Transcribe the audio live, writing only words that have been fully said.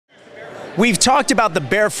We've talked about the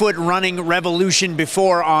barefoot running revolution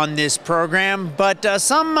before on this program, but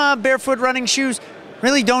some barefoot running shoes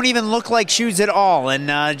really don't even look like shoes at all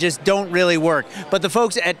and just don't really work. But the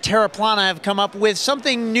folks at Terra Plana have come up with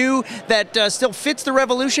something new that still fits the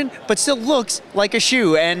revolution, but still looks like a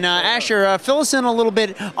shoe. And Asher, fill us in a little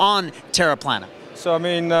bit on Terra Plana. So, I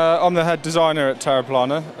mean, I'm the head designer at Terra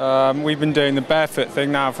Plana. We've been doing the barefoot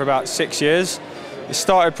thing now for about 6 years. It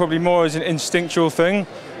started probably more as an instinctual thing.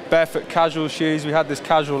 Barefoot casual shoes, we had this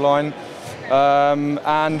casual line.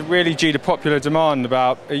 And really due to popular demand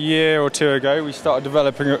about a year or two ago, we started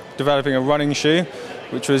developing a running shoe,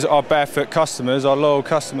 which was our barefoot customers, our loyal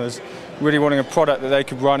customers, really wanting a product that they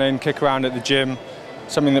could run in, kick around at the gym,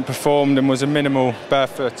 something that performed and was a minimal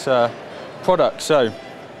barefoot product. So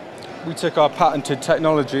we took our patented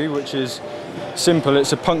technology, which is simple.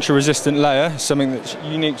 It's a puncture-resistant layer, something that's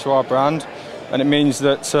unique to our brand, and it means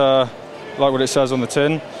that, like what it says on the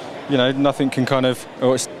tin, you know, nothing can kind of,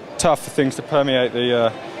 or it's tough for things to permeate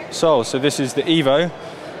the sole. So this is the Evo.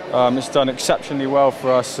 It's done exceptionally well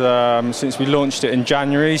for us since we launched it in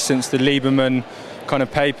January, since the Lieberman kind of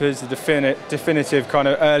papers, the definitive kind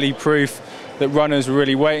of early proof that runners were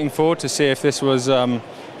really waiting for to see if this was a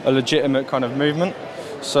legitimate kind of movement.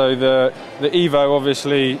 So the Evo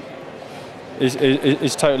obviously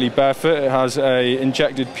is totally barefoot. It has a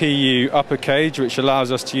injected PU upper cage, which allows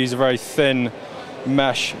us to use a very thin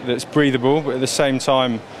mesh that's breathable, but at the same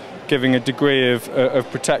time giving a degree of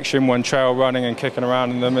protection when trail running and kicking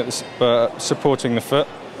around in them, but supporting the foot.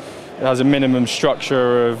 It has a minimum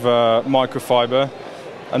structure of microfiber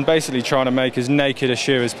and basically trying to make as naked a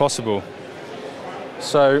shoe as possible.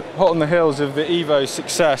 So hot on the heels of the Evo's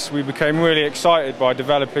success, we became really excited by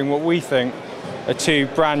developing what we think are two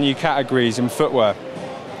brand new categories in footwear.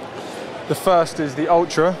 The first is the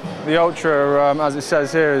Ultra. The Ultra, as it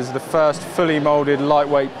says here, is the first fully molded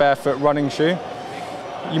lightweight barefoot running shoe.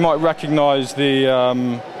 You might recognise the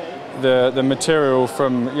material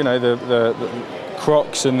from, you know, the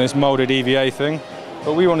Crocs and this molded EVA thing,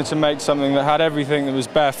 but we wanted to make something that had everything that was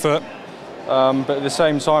barefoot, but at the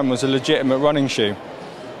same time was a legitimate running shoe.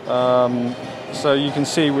 So you can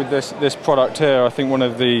see with this product here, I think one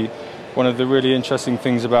of the really interesting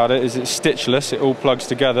things about it is it's stitchless. It all plugs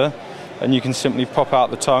together, and you can simply pop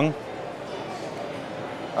out the tongue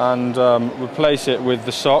and replace it with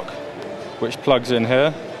the sock, which plugs in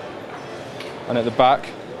here and at the back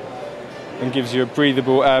and gives you a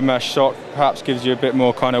breathable air mesh sock, perhaps gives you a bit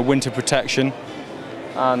more kind of winter protection,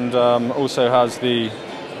 and also has the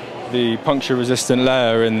puncture resistant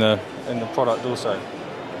layer in the product also.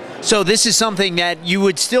 So this is something that you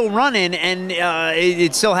would still run in, and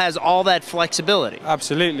it still has all that flexibility.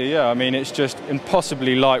 Absolutely, yeah. I mean, it's just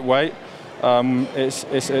impossibly lightweight.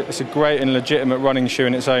 It's a great and legitimate running shoe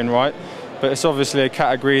in its own right, but it's obviously a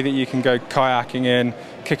category that you can go kayaking in,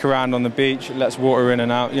 kick around on the beach, it lets water in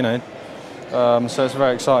and out, you know. So it's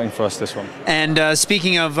very exciting for us, this one. And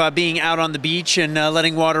speaking of being out on the beach and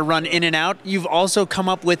letting water run in and out, you've also come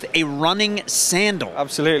up with a running sandal.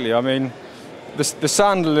 Absolutely. I mean, the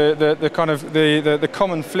sandal, the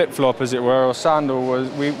common flip-flop, as it were, or sandal,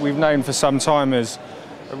 we've known for some time as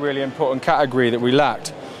a really important category that we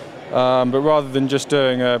lacked. But rather than just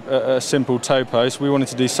doing a simple toe post, we wanted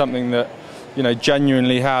to do something that, you know,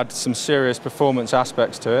 genuinely had some serious performance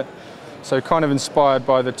aspects to it. So kind of inspired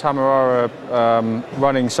by the Tamarara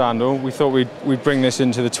running sandal, we thought we'd bring this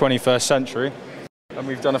into the 21st century. And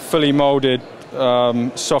we've done a fully molded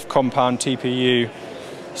soft compound TPU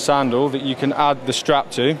sandal that you can add the strap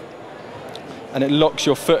to, and it locks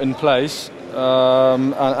your foot in place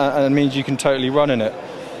and means you can totally run in it.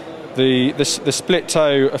 The split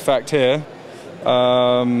toe effect here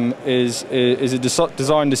is a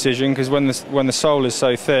design decision, because when the sole is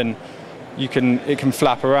so thin, it can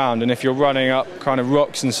flap around, and if you're running up kind of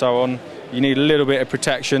rocks and so on, you need a little bit of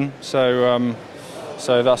protection. So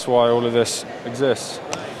that's why all of this exists.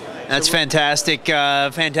 That's fantastic,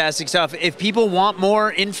 fantastic stuff. If people want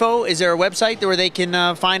more info, is there a website where they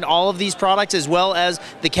can find all of these products as well as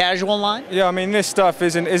the casual line? Yeah, I mean, this stuff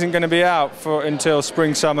isn't going to be out until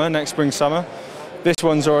spring, summer, next spring, summer. This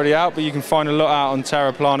one's already out, but you can find a lot out on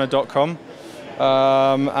terraplana.com.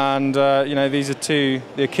 You know, these are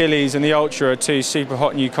the Achilles and the Ultra are two super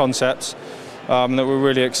hot new concepts that we're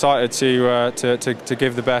really excited to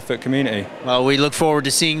give the barefoot community. Well, we look forward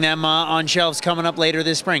to seeing them on shelves coming up later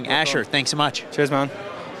this spring. Asher, thanks so much. Cheers, man.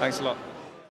 Thanks a lot.